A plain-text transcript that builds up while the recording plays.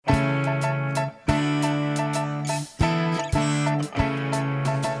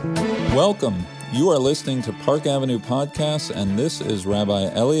Welcome. You are listening to Park Avenue Podcasts, and this is Rabbi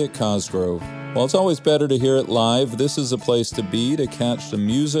Elliot Cosgrove. While it's always better to hear it live, this is a place to be to catch the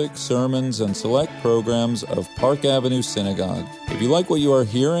music, sermons, and select programs of Park Avenue Synagogue. If you like what you are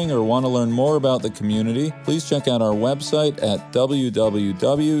hearing or want to learn more about the community, please check out our website at www.pasyn.org.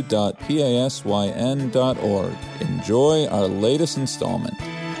 Enjoy our latest installment.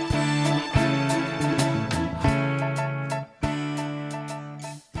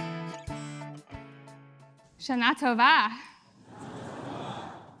 Shana Tova.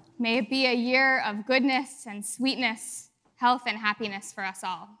 May it be a year of goodness and sweetness, health and happiness for us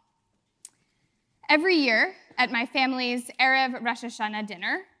all. Every year at my family's Erev Rosh Hashanah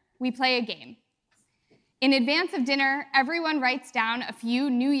dinner, we play a game. In advance of dinner, everyone writes down a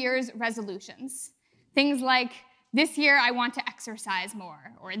few New Year's resolutions. Things like, this year I want to exercise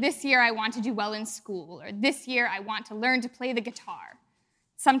more, or this year I want to do well in school, or this year I want to learn to play the guitar.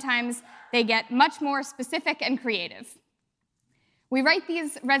 Sometimes they get much more specific and creative. We write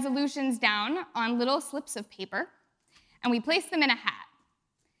these resolutions down on little slips of paper, and we place them in a hat.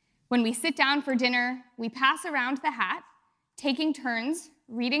 When we sit down for dinner, we pass around the hat, taking turns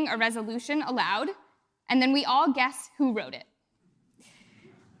reading a resolution aloud, and then we all guess who wrote it.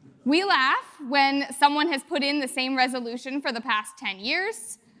 We laugh when someone has put in the same resolution for the past 10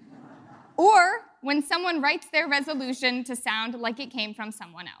 years, or when someone writes their resolution to sound like it came from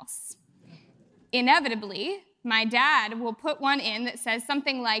someone else. Inevitably, my dad will put one in that says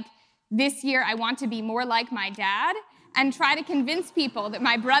something like, this year I want to be more like my dad, and try to convince people that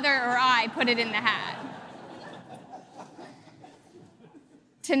my brother or I put it in the hat.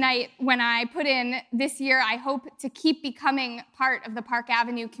 Tonight, when I put in, this year I hope to keep becoming part of the Park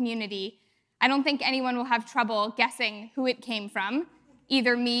Avenue community, I don't think anyone will have trouble guessing who it came from,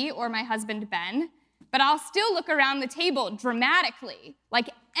 either me or my husband, Ben, but I'll still look around the table dramatically, like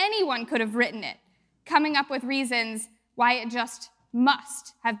anyone could have written it, coming up with reasons why it just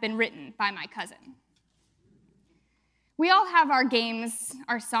must have been written by my cousin. We all have our games,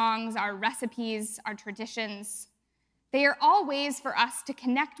 our songs, our recipes, our traditions. They are all ways for us to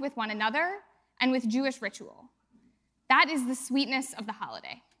connect with one another and with Jewish ritual. That is the sweetness of the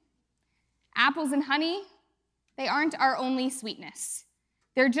holiday. Apples and honey, they aren't our only sweetness.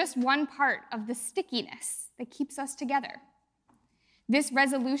 They're just one part of the stickiness that keeps us together. This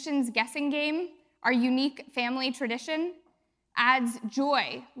resolutions guessing game, our unique family tradition, adds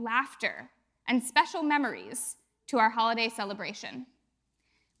joy, laughter, and special memories to our holiday celebration.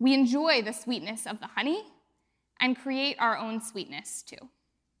 We enjoy the sweetness of the honey and create our own sweetness too.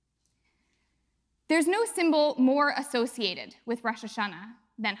 There's no symbol more associated with Rosh Hashanah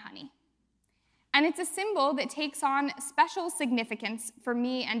than honey. And it's a symbol that takes on special significance for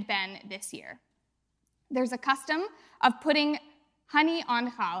me and Ben this year. There's a custom of putting honey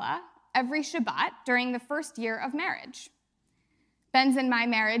on challah every Shabbat during the first year of marriage. Ben's and my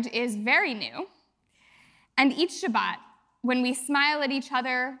marriage is very new, and each Shabbat, when we smile at each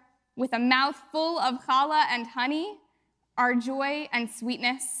other with a mouth full of challah and honey, our joy and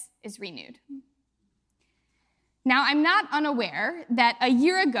sweetness is renewed. Now, I'm not unaware that a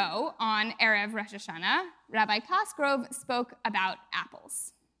year ago on Erev Rosh Hashanah, Rabbi Cosgrove spoke about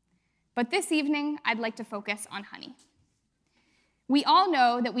apples. But this evening, I'd like to focus on honey. We all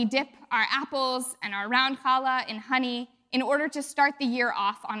know that we dip our apples and our round challah in honey in order to start the year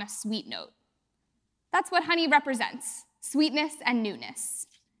off on a sweet note. That's what honey represents, sweetness and newness.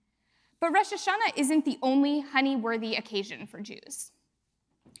 But Rosh Hashanah isn't the only honey-worthy occasion for Jews.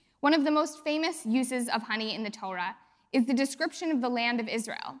 One of the most famous uses of honey in the Torah is the description of the land of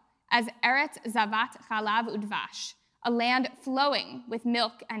Israel as Eretz Zavat Chalav Udvash, a land flowing with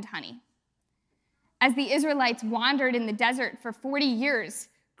milk and honey. As the Israelites wandered in the desert for 40 years,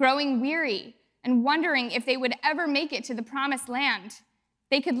 growing weary and wondering if they would ever make it to the promised land,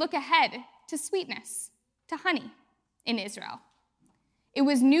 they could look ahead to sweetness, to honey in Israel. It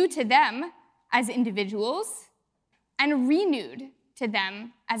was new to them as individuals and renewed to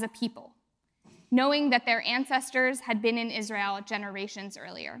them as a people, knowing that their ancestors had been in Israel generations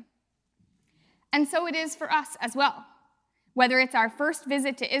earlier. And so it is for us as well. Whether it's our first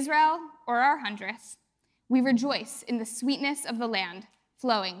visit to Israel or our 100th, we rejoice in the sweetness of the land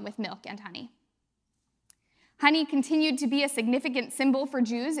flowing with milk and honey. Honey continued to be a significant symbol for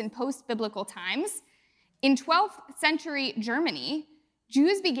Jews in post-biblical times. In 12th century Germany,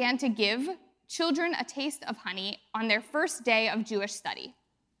 Jews began to give children a taste of honey on their first day of Jewish study.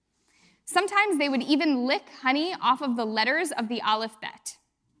 Sometimes they would even lick honey off of the letters of the alphabet.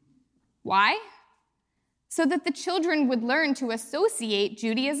 Why? So that the children would learn to associate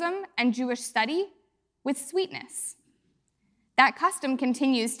Judaism and Jewish study with sweetness. That custom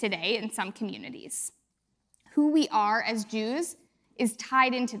continues today in some communities. Who we are as Jews is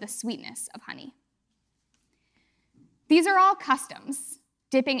tied into the sweetness of honey. These are all customs: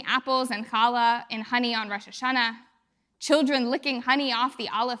 dipping apples and challah in honey on Rosh Hashanah, children licking honey off the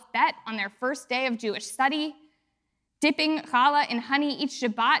Aleph Bet on their first day of Jewish study, dipping challah in honey each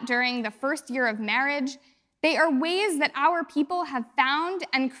Shabbat during the first year of marriage. They are ways that our people have found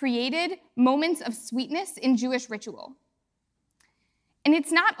and created moments of sweetness in Jewish ritual. And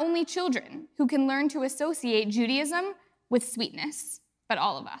it's not only children who can learn to associate Judaism with sweetness, but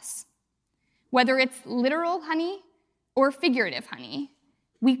all of us. Whether it's literal honey or figurative honey,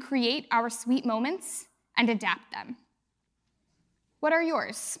 we create our sweet moments and adapt them. What are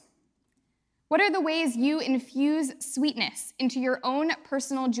yours? What are the ways you infuse sweetness into your own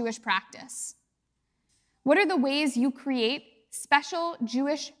personal Jewish practice? What are the ways you create special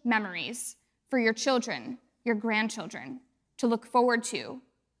Jewish memories for your children, your grandchildren, to look forward to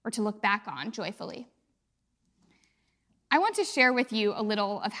or to look back on joyfully? I want to share with you a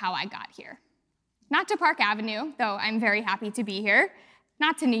little of how I got here. Not to Park Avenue, though I'm very happy to be here,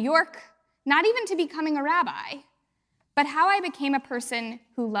 not to New York, not even to becoming a rabbi, but how I became a person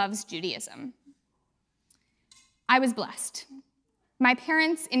who loves Judaism. I was blessed. My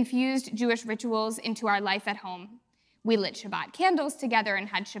parents infused Jewish rituals into our life at home. We lit Shabbat candles together and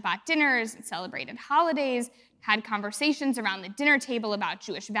had Shabbat dinners and celebrated holidays, had conversations around the dinner table about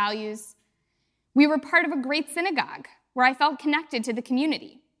Jewish values. We were part of a great synagogue where I felt connected to the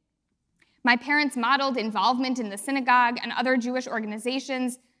community. My parents modeled involvement in the synagogue and other Jewish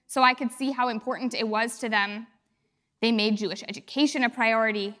organizations so I could see how important it was to them. They made Jewish education a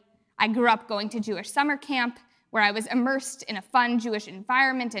priority. I grew up going to Jewish summer camp, where I was immersed in a fun Jewish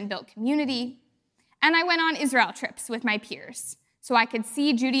environment and built community. And I went on Israel trips with my peers, so I could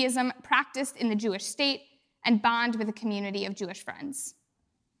see Judaism practiced in the Jewish state and bond with a community of Jewish friends.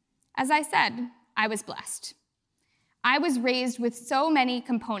 As I said, I was blessed. I was raised with so many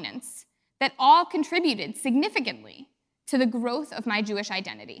components that all contributed significantly to the growth of my Jewish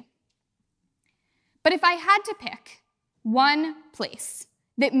identity. But if I had to pick one place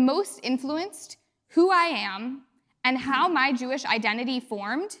that most influenced who I am and how my Jewish identity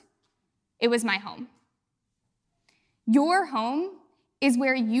formed, it was my home. Your home is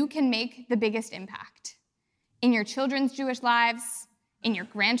where you can make the biggest impact in your children's Jewish lives, in your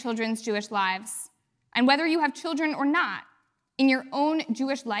grandchildren's Jewish lives, and whether you have children or not, in your own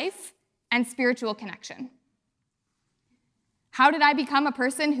Jewish life and spiritual connection. How did I become a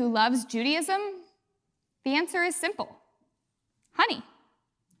person who loves Judaism? The answer is simple: honey.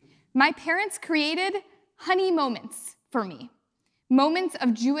 My parents created honey moments for me, moments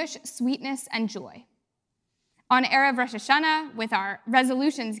of Jewish sweetness and joy. On Erev Rosh Hashanah, with our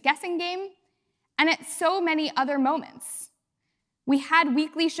resolutions guessing game, and at so many other moments. We had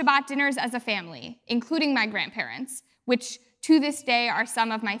weekly Shabbat dinners as a family, including my grandparents, which to this day are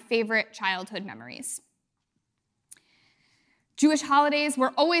some of my favorite childhood memories. Jewish holidays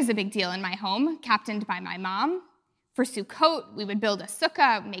were always a big deal in my home, captained by my mom. For Sukkot, we would build a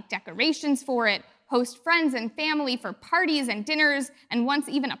sukkah, make decorations for it, host friends and family for parties and dinners, and once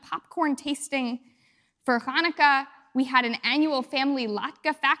even a popcorn tasting. For Hanukkah, we had an annual family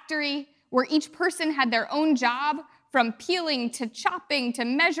latke factory where each person had their own job, from peeling to chopping to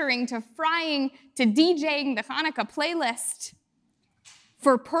measuring to frying to DJing the Hanukkah playlist.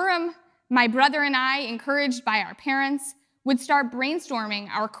 For Purim, my brother and I, encouraged by our parents, would start brainstorming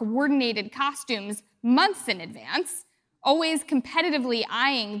our coordinated costumes months in advance, always competitively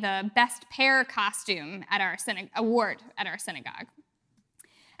eyeing the best pair costume at our award at our synagogue.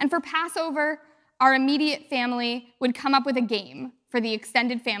 And for Passover, our immediate family would come up with a game for the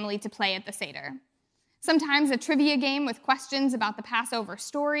extended family to play at the Seder. Sometimes a trivia game with questions about the Passover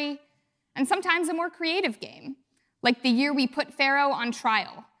story, and sometimes a more creative game, like the year we put Pharaoh on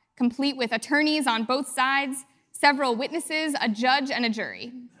trial, complete with attorneys on both sides, several witnesses, a judge, and a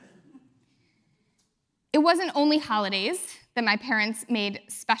jury. It wasn't only holidays that my parents made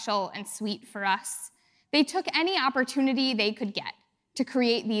special and sweet for us. They took any opportunity they could get to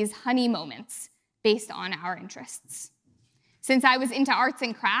create these honey moments based on our interests. Since I was into arts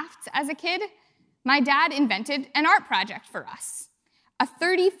and crafts as a kid, my dad invented an art project for us, a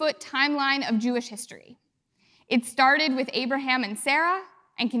 30-foot timeline of Jewish history. It started with Abraham and Sarah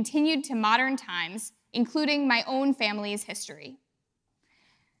and continued to modern times, including my own family's history.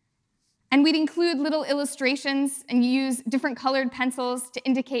 And we'd include little illustrations and use different colored pencils to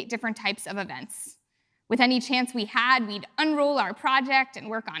indicate different types of events. With any chance we had, we'd unroll our project and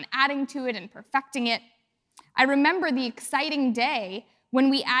work on adding to it and perfecting it. I remember the exciting day when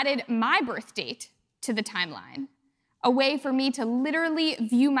we added my birth date to the timeline. a way for me to literally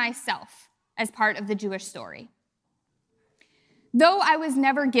view myself as part of the Jewish story. Though I was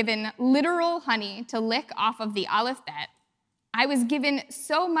never given literal honey to lick off of the Aleph Bet, I was given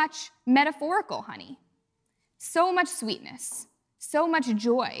so much metaphorical honey, so much sweetness, so much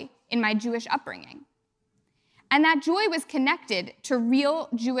joy in my Jewish upbringing. And that joy was connected to real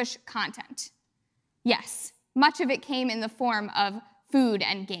Jewish content. Yes, much of it came in the form of food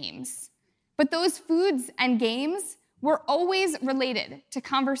and games. But those foods and games were always related to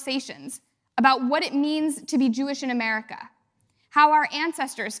conversations about what it means to be Jewish in America, how our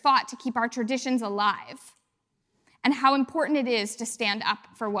ancestors fought to keep our traditions alive, and how important it is to stand up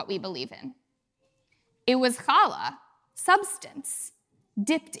for what we believe in. It was challah, substance,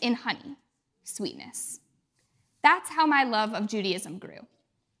 dipped in honey, sweetness. That's how my love of Judaism grew.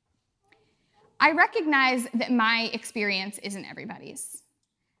 I recognize that my experience isn't everybody's.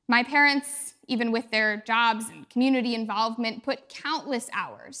 My parents, even with their jobs and community involvement, put countless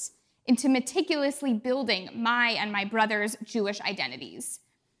hours into meticulously building my and my brother's Jewish identities.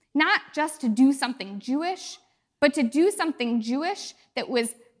 Not just to do something Jewish, but to do something Jewish that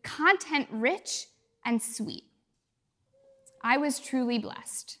was content-rich and sweet. I was truly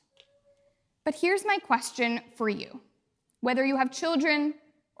blessed. But here's my question for you, whether you have children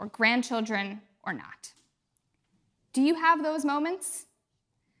or grandchildren or not. Do you have those moments?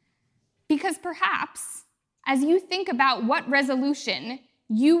 Because perhaps, as you think about what resolution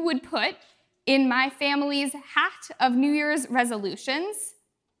you would put in my family's hat of New Year's resolutions,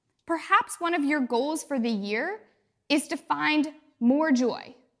 perhaps one of your goals for the year is to find more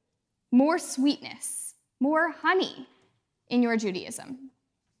joy, more sweetness, more honey in your Judaism.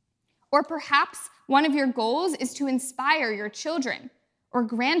 Or perhaps one of your goals is to inspire your children or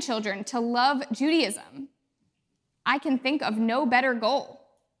grandchildren to love Judaism. I can think of no better goal.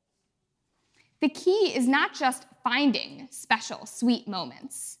 The key is not just finding special, sweet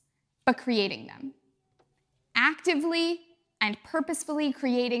moments, but creating them. Actively and purposefully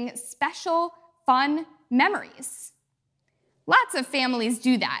creating special, fun memories. Lots of families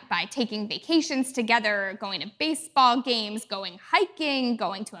do that by taking vacations together, going to baseball games, going hiking,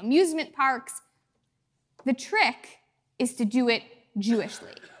 going to amusement parks. The trick is to do it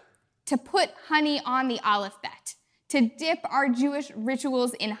Jewishly, to put honey on the Aleph Bet, to dip our Jewish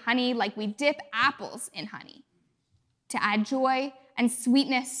rituals in honey like we dip apples in honey, to add joy and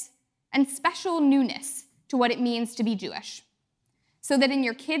sweetness and special newness to what it means to be Jewish, so that in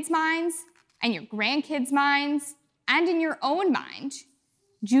your kids' minds and your grandkids' minds and in your own mind,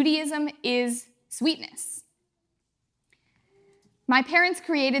 Judaism is sweetness. My parents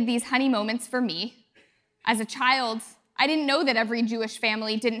created these honey moments for me. As a child, I didn't know that every Jewish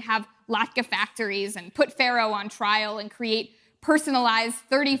family didn't have latke factories and put Pharaoh on trial and create personalized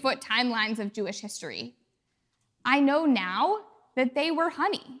 30-foot timelines of Jewish history. I know now that they were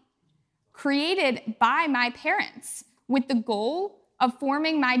honey, created by my parents with the goal of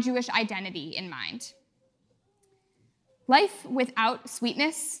forming my Jewish identity in mind. Life without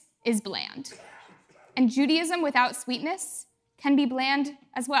sweetness is bland, and Judaism without sweetness can be bland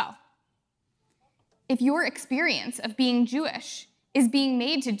as well. If your experience of being Jewish is being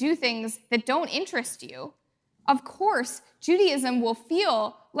made to do things that don't interest you, of course, Judaism will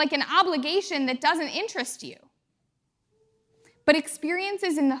feel like an obligation that doesn't interest you. But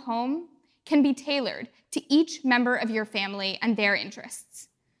experiences in the home can be tailored to each member of your family and their interests,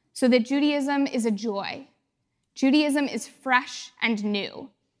 so that Judaism is a joy. Judaism is fresh and new.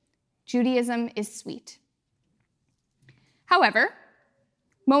 Judaism is sweet. However,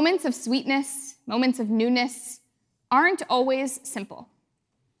 moments of sweetness, moments of newness, aren't always simple.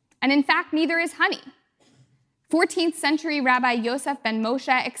 And in fact, neither is honey. 14th century Rabbi Yosef ben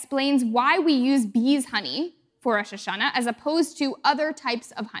Moshe explains why we use bees' honey for Rosh Hashanah as opposed to other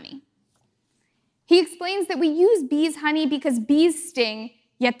types of honey. He explains that we use bees' honey because bees sting,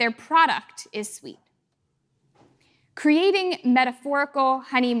 yet their product is sweet. Creating metaphorical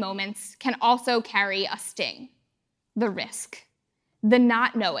honey moments can also carry a sting, the risk, the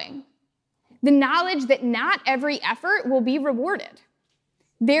not knowing, the knowledge that not every effort will be rewarded.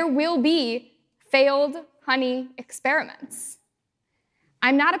 There will be failed honey experiments.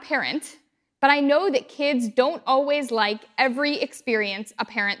 I'm not a parent, but I know that kids don't always like every experience a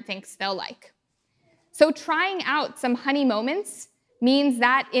parent thinks they'll like. So trying out some honey moments means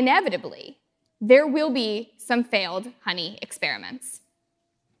that inevitably there will be some failed honey experiments.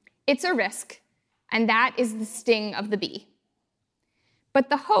 It's a risk, and that is the sting of the bee. But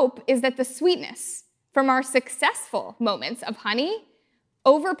the hope is that the sweetness from our successful moments of honey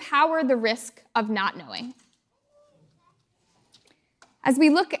overpower the risk of not knowing. As we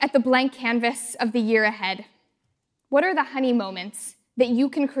look at the blank canvas of the year ahead, what are the honey moments that you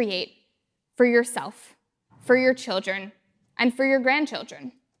can create for yourself, for your children, and for your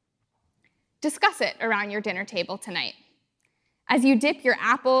grandchildren? Discuss it around your dinner table tonight. As you dip your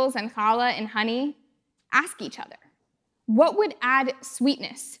apples and challah in honey, ask each other, what would add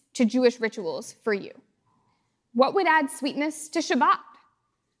sweetness to Jewish rituals for you? What would add sweetness to Shabbat?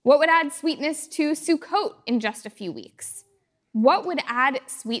 What would add sweetness to Sukkot in just a few weeks? What would add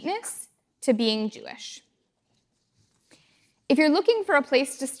sweetness to being Jewish? If you're looking for a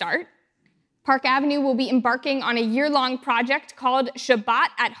place to start, Park Avenue will be embarking on a year-long project called Shabbat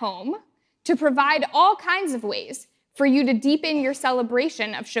at Home to provide all kinds of ways for you to deepen your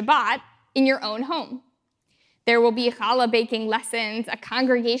celebration of Shabbat in your own home. There will be challah baking lessons, a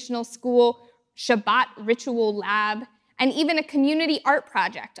congregational school Shabbat ritual lab, and even a community art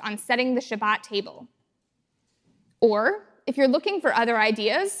project on setting the Shabbat table. Or, if you're looking for other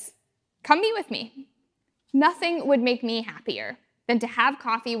ideas, come meet with me. Nothing would make me happier than to have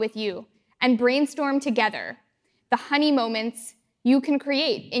coffee with you and brainstorm together the honey moments you can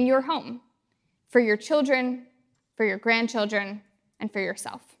create in your home for your children, for your grandchildren, and for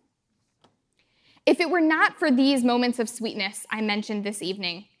yourself. If it were not for these moments of sweetness I mentioned this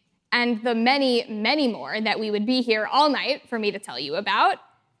evening, and the many, many more that we would be here all night for me to tell you about,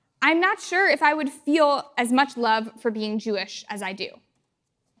 I'm not sure if I would feel as much love for being Jewish as I do.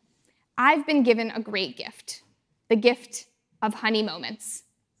 I've been given a great gift, the gift of honey moments.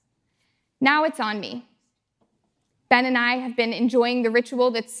 Now it's on me. Ben and I have been enjoying the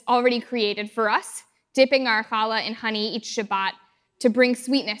ritual that's already created for us, dipping our challah in honey each Shabbat to bring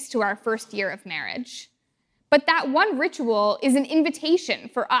sweetness to our first year of marriage. But that one ritual is an invitation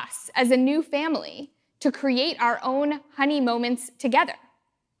for us as a new family to create our own honey moments together.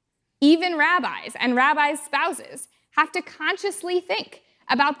 Even rabbis and rabbis' spouses have to consciously think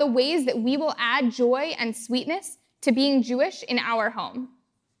about the ways that we will add joy and sweetness to being Jewish in our home.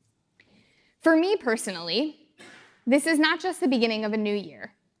 For me personally, this is not just the beginning of a new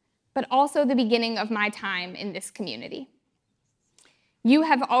year, but also the beginning of my time in this community. You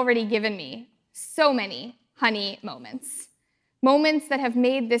have already given me so many honey moments, moments that have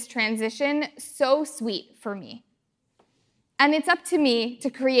made this transition so sweet for me. And it's up to me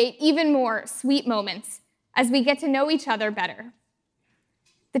to create even more sweet moments as we get to know each other better.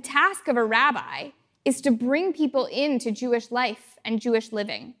 The task of a rabbi is to bring people into Jewish life and Jewish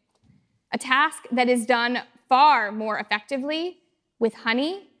living, a task that is done far more effectively with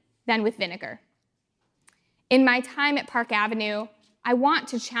honey than with vinegar. In my time at Park Avenue, I want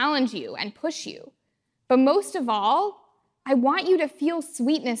to challenge you and push you. But most of all, I want you to feel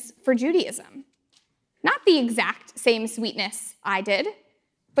sweetness for Judaism. Not the exact same sweetness I did,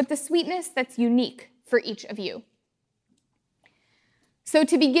 but the sweetness that's unique for each of you. So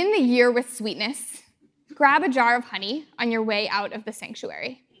to begin the year with sweetness, grab a jar of honey on your way out of the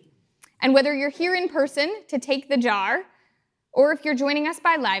sanctuary. And whether you're here in person to take the jar, or if you're joining us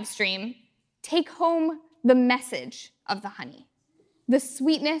by live stream, take home the message of the honey, the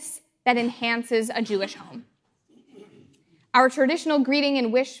sweetness that enhances a Jewish home. Our traditional greeting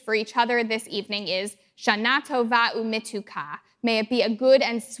and wish for each other this evening is Shana Tova U'Mituka. May it be a good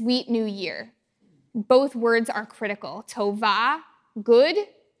and sweet new year. Both words are critical. Tova, good,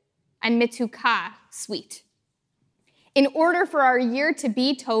 and Mituka, sweet. In order for our year to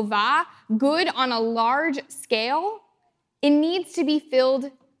be Tova, good on a large scale, it needs to be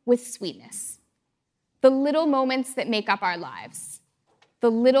filled with sweetness. The little moments that make up our lives. The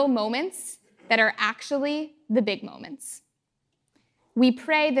little moments that are actually the big moments. We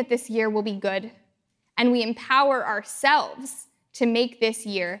pray that this year will be good, and we empower ourselves to make this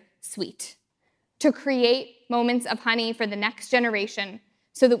year sweet, to create moments of honey for the next generation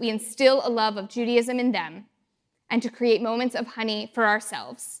so that we instill a love of Judaism in them, and to create moments of honey for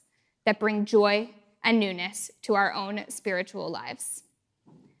ourselves that bring joy and newness to our own spiritual lives.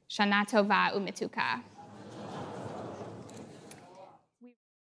 Shana Tova U'Mituka.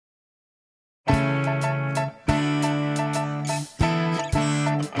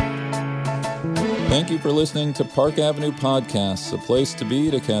 Thank you for listening to Park Avenue Podcasts, a place to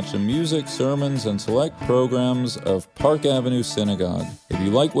be to catch the music, sermons, and select programs of Park Avenue Synagogue. If you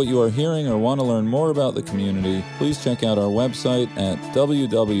like what you are hearing or want to learn more about the community, please check out our website at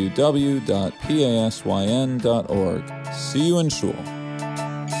www.pasyn.org. See you in Shul.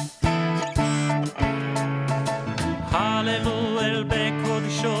 Hallelujah,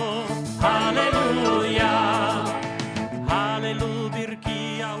 Hallelujah.